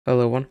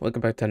Hello everyone,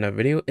 welcome back to another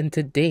video, and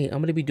today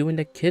I'm going to be doing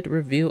the kit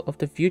review of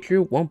the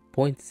future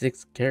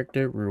 1.6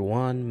 character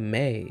Ruan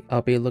Mei.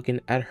 I'll be looking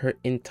at her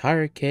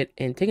entire kit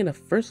and taking a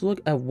first look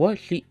at what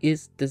she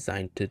is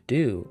designed to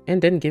do,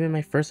 and then giving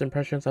my first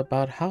impressions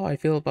about how I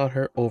feel about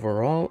her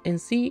overall and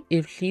see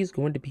if she's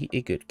going to be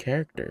a good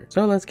character.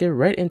 So let's get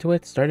right into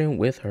it, starting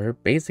with her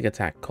basic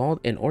attack called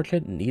an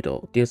Orchid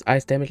Needle. Deals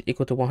ice damage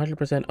equal to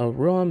 100% of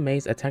Ruan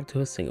Mei's attack to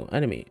a single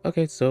enemy.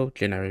 Okay, so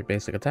generic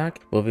basic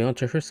attack. Moving on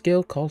to her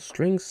skill called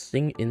String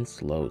Sing in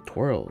slow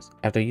twirls.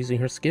 After using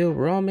her skill,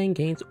 Ruan Mei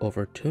gains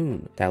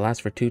Overtune. That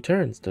lasts for 2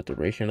 turns. The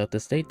duration of the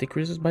state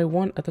decreases by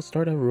 1 at the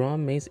start of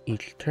Ruan Mei's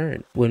each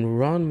turn. When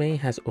Ruan Mei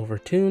has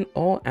Overtune,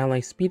 all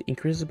ally speed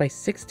increases by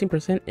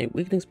 16% and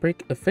weakness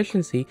break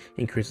efficiency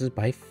increases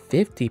by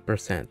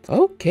 50%.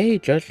 Okay,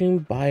 judging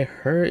by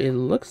her, it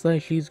looks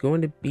like she's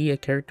going to be a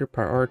character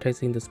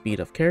prioritizing the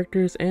speed of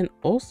characters and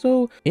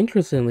also,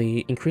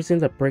 interestingly, increasing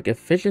the break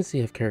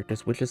efficiency of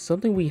characters, which is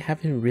something we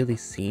haven't really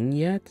seen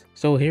yet.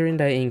 So hearing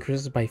that it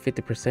increases by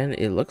 50%,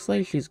 it looks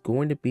like she's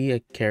going to be a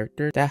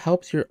character that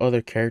helps your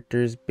other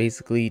characters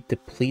basically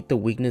deplete the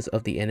weakness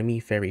of the enemy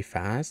very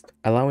fast,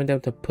 allowing them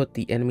to put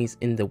the enemies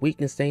in the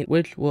weakness state,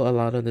 which will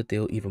allow them to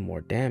deal even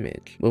more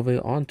damage.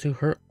 Moving on to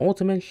her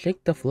ultimate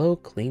Shake the Flow,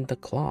 Clean the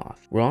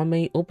Cloth. Ruan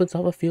Mei opens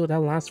up a field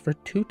that lasts for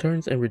 2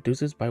 turns and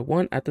reduces by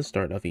 1 at the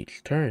start of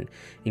each turn.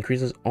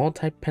 Increases all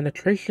type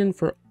penetration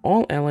for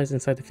all allies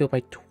inside the field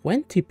by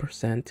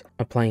 20%,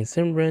 applying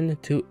Simran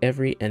to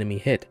every enemy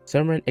hit.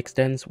 Simran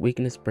extends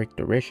weakness break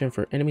duration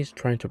for enemies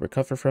trying to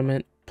recover from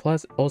it,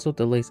 plus also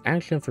delays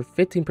action for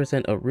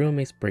 15% of Ruan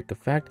Mei's break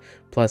effect,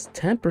 plus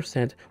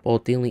 10% while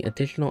dealing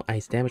additional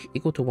ice damage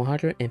equal to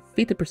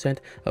 150%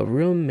 of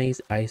Ruan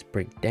Mei's ice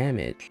break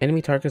damage.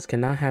 Enemy targets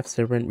cannot have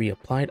Simran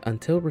reapplied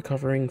until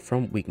recovering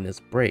from weakness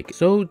break.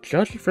 So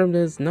judging from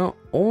this, not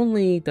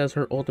only does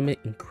her ultimate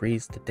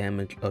increase the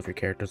damage of your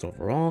characters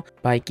overall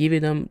by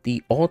giving them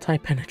the all-time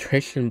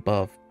penetration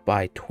buff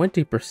by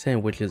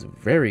 20%, which is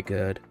very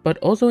good, but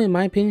also in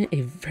my opinion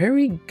a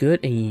very good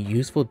and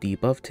useful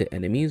debuff to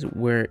enemies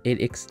where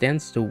it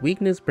extends the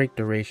weakness break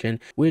duration,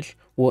 which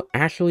will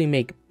actually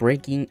make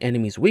breaking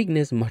enemies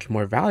weakness much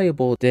more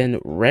valuable than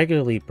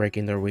regularly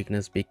breaking their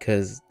weakness,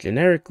 because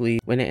generically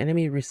when an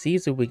enemy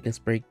receives a weakness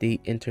break, they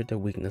enter the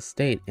weakness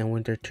state, and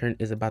when their turn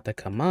is about to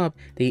come up,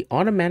 they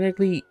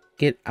automatically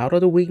get out of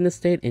the weakness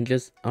state and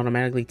just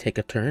automatically take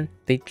a turn.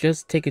 They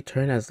just take a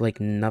turn as like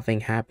nothing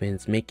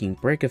happens, making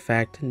break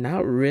effect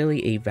not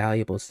really a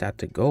valuable stat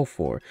to go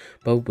for.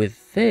 But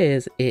with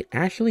this, it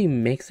actually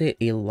makes it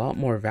a lot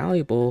more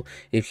valuable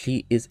if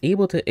she is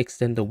able to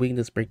extend the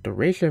weakness break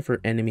duration for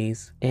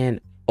enemies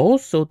and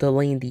also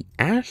delaying the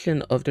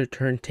action of their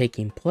turn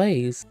taking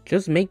place.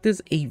 Just make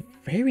this a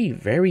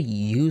very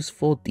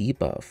useful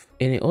debuff,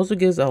 and it also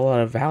gives a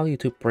lot of value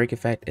to break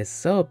effect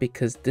itself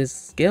because this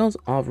scales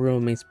off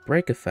Ruan Mei's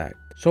break effect.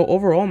 So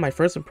overall, my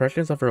first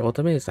impressions of her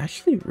ultimate is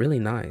actually really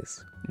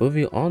nice.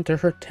 Moving on to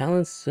her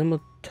talent,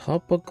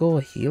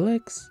 Simultopical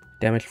Helix.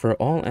 Damage for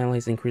all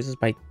allies increases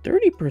by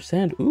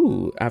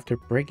 30%, after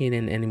breaking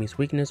an enemy's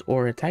weakness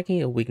or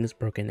attacking a weakness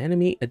broken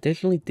enemy.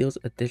 Additionally deals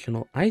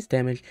additional ice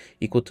damage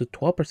equal to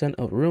 12%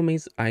 of Ruan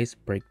Mei's ice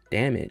break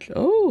damage.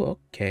 Oh,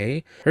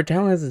 okay. Her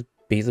talent is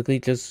basically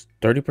just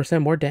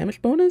 30% more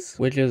damage bonus,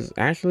 which is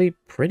actually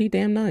pretty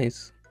damn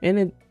nice. And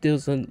it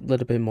deals a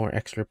little bit more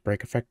extra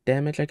break effect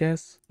damage, I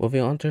guess.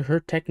 Moving on to her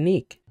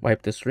technique.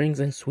 Wipe the strings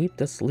and sweep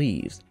the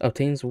sleeves.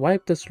 Obtains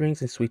wipe the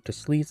strings and sweep the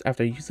sleeves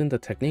after using the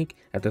technique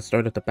at the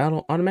start of the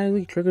battle.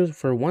 Automatically triggers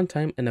for one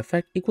time an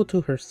effect equal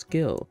to her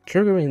skill.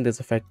 Triggering this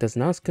effect does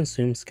not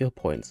consume skill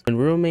points. When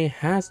Ruan Mei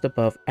has the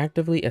buff,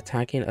 actively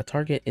attacking a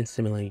target in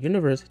similar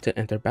universe to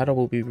enter battle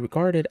will be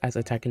regarded as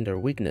attacking their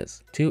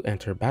weakness to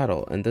enter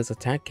battle, and this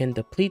attack can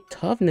deplete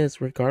toughness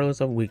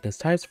regardless of weakness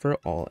types for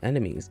all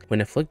enemies.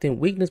 When inflicting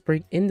weakness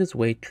break in this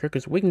way,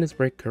 triggers weakness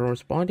break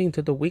corresponding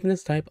to the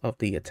weakness type of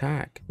the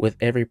attack. With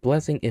every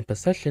blessing in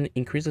possession,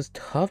 increases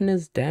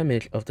toughness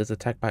damage of this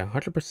attack by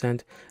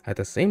 100%. At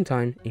the same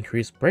time,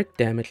 increased break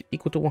damage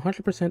equal to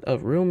 100%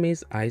 of Ruan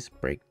Mei's ice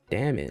break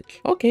damage.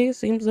 Okay,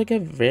 seems like a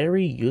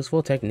very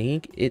useful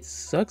technique. It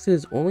sucks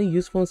it's only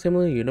useful in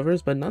similar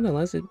universe, but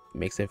nonetheless it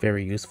makes it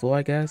very useful,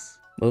 I guess.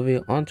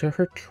 Moving on to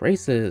her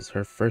traces.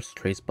 Her first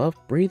trace buff,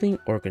 Breathing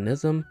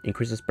Organism,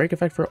 increases break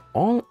effect for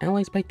all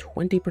allies by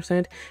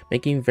 20%,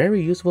 making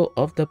very useful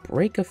of the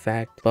break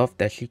effect buff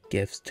that she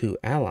gives to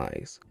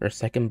allies. Her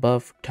second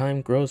buff,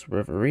 Time Grows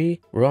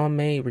Reverie. Ruan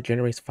Mei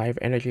regenerates 5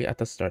 energy at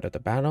the start of the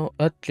battle,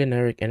 a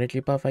generic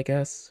energy buff, I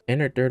guess.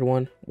 And her third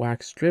one,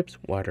 Wax Strips,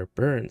 Water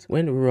Burns.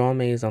 When Ruan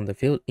Mei is on the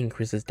field,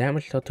 increases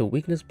damage dealt to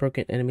weakness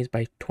broken enemies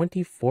by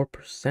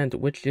 24%,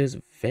 which is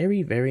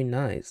very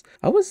nice.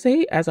 I would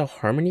say as a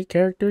Harmony character,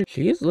 character,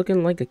 she is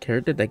looking like a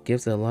character that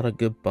gives a lot of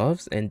good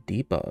buffs and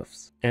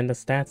debuffs. And the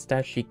stats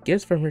that she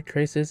gives from her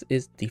traces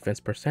is defense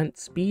percent,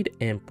 speed,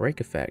 and break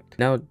effect.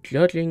 Now,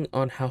 judging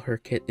on how her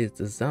kit is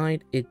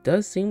designed, it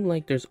does seem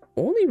like there's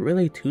only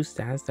really two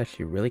stats that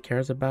she really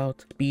cares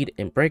about: speed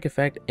and break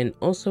effect, and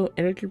also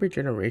energy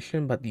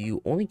regeneration, but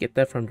you only get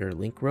that from your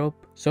link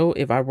rope. So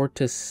if I were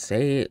to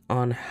say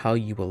on how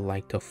you would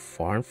like to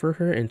farm for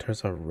her in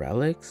terms of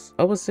relics,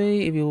 I would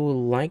say if you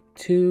would like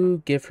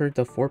to give her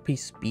the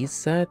 4-piece speed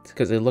set,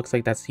 because it looks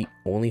like that's the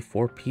only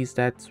 4-piece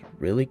that's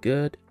really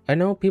good. I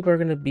know people are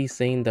going to be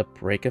saying the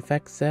break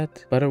effect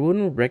set, but I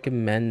wouldn't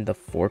recommend the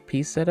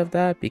 4-piece set of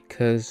that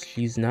because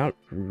she's not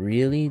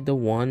really the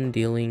one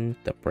dealing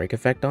the break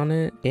effect on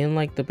it in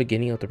like the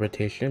beginning of the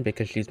rotation,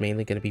 because she's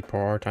mainly going to be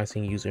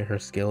prioritizing using her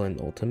skill and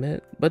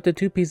ultimate. But the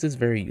 2-piece is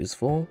very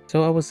useful,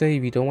 so I would say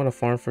if you don't want to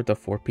farm for the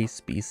 4-piece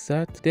speed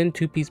set, then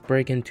 2-piece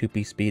break and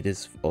 2-piece speed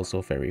is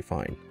also very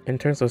fine. In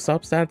terms of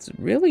substats,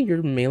 really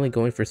you're mainly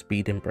going for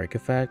speed and break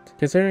effect,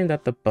 considering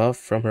that the buff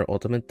from her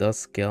ultimate does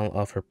scale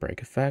off her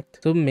break effect,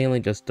 so mainly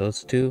just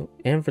those two.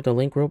 And for the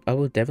link rope, I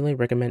would definitely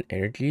recommend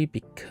energy,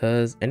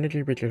 because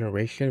energy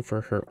regeneration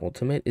for her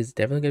ultimate is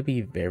definitely going to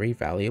be very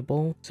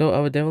valuable, so I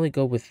would definitely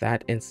go with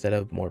that instead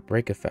of more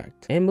break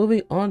effect. And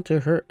moving on to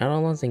her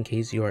add-ons, in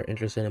case you are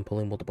interested in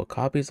pulling multiple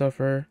copies of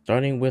her,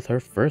 starting with her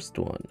first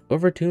one.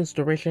 Overtune's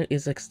duration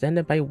is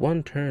extended by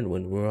 1 turn.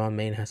 When Ruan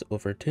Mei has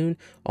Overtune,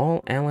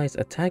 all allies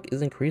attack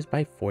is increased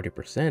by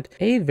 40%,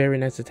 a very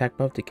nice attack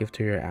buff to give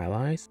to your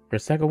allies. Her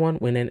second one,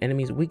 when an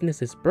enemy's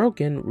weakness is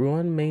broken,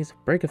 Ruan Mei's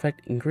break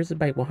effect increases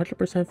by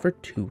 100% for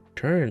 2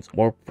 turns.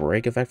 More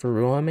break effect for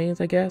Ruan Mei,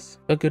 I guess.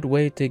 A good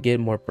way to get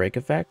more break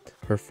effect.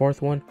 Her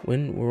fourth one,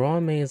 when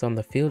Ruan Mei is on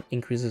the field,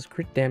 increases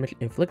crit damage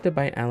inflicted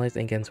by allies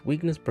against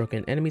weakness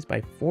broken enemies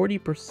by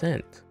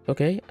 40%.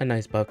 Okay, a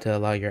nice buff to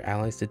allow your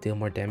allies to deal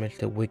more damage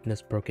to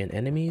weakness broken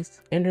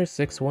enemies. And her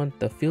sixth one,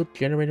 the field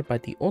generated by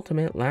the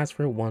ultimate lasts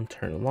for 1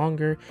 turn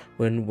longer.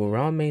 When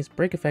Ruan Mei's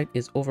break effect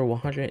is over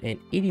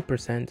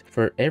 180%,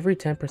 for every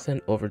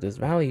 10% over this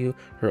value,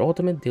 her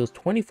ultimate deals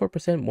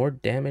 24% more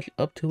damage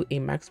up to a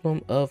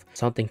maximum of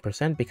something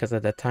percent, because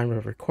at the time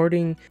of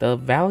recording, the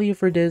value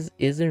for this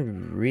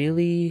isn't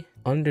really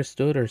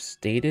understood or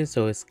stated,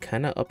 so it's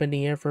kind of up in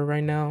the air for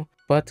right now.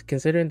 But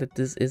considering that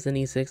this is an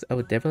E6, I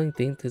would definitely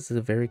think this is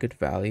a very good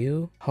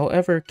value.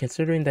 However,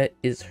 considering that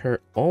is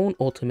her own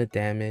ultimate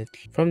damage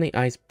from the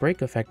ice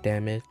break effect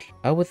damage,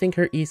 I would think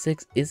her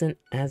E6 isn't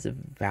as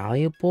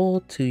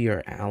valuable to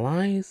your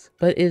allies,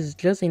 but is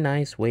just a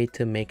nice way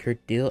to make her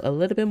deal a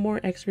little bit more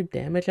extra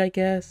damage, I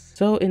guess.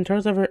 So in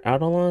terms of her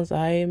add-ons,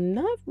 I am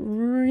not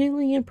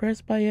really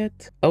impressed by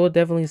it. I would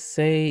definitely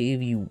say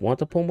if you want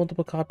to pull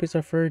multiple copies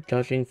of her,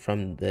 judging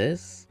from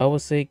this, I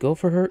would say go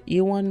for her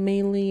E1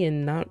 mainly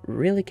and not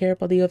really care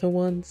about the other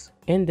ones.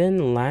 And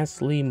then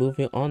lastly,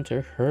 moving on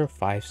to her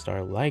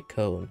 5-star light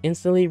cone.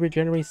 Instantly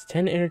regenerates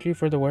 10 energy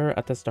for the wearer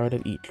at the start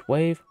of each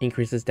wave,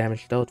 increases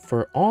damage dealt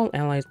for all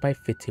allies by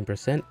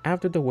 15%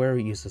 after the wearer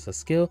uses a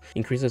skill,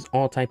 increases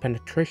all type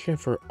penetration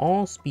for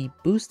all speed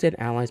boosted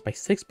allies by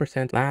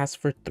 6%, lasts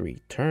for 3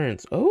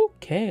 turns.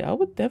 Okay, I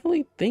would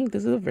definitely think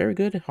this is a very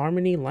good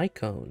harmony light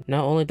cone.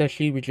 Not only does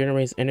she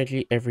regenerates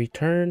energy every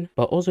turn,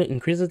 but also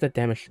increases the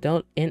damage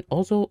dealt and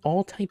also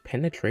all type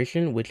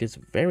penetration, which is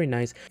very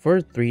nice for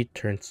 3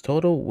 turns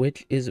total,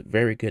 which is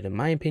very good in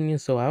my opinion.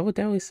 So I would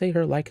definitely say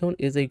her light cone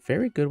is a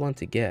very good one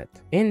to get.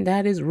 And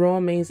that is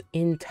Ruan Mei's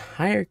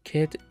entire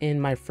kit. In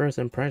my first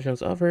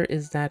impressions of her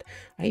is that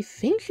I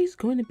think she's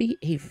going to be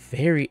a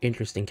very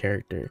interesting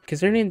character,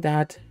 considering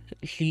that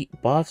she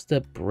buffs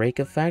the break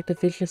effect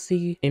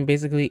efficiency and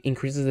basically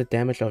increases the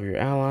damage of your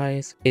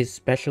allies,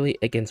 especially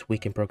against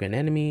weak and broken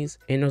enemies,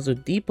 and also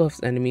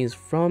debuffs enemies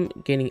from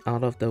getting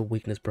out of the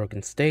weakness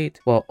broken state,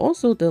 while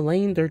also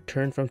delaying their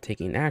turn from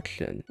taking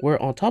action. Where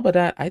on top of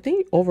that, I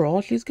think overall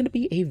she's going to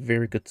be a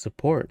very good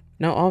support.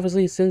 Now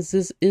obviously, since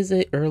this is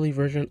an early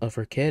version of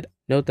her kit,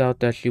 no doubt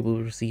that she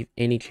will receive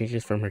any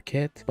changes from her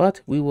kit,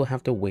 but we will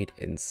have to wait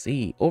and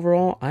see.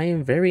 Overall, I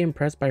am very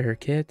impressed by her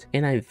kit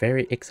and I'm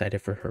very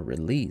excited for her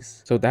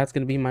release. So that's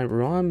going to be my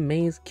Ruan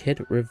Mei's kit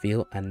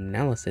reveal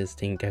analysis.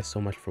 Thank you guys so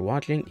much for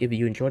watching. If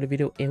you enjoyed the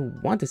video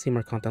and want to see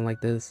more content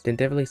like this, then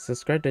definitely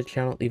subscribe to the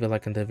channel, leave a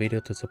like on the video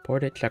to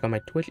support it. Check out my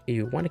Twitch if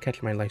you want to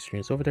catch my live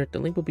streams over there. The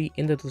link will be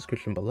in the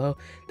description below.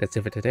 That's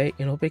it for today,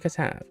 and hope you guys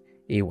have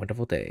a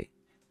wonderful day.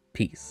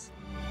 Peace.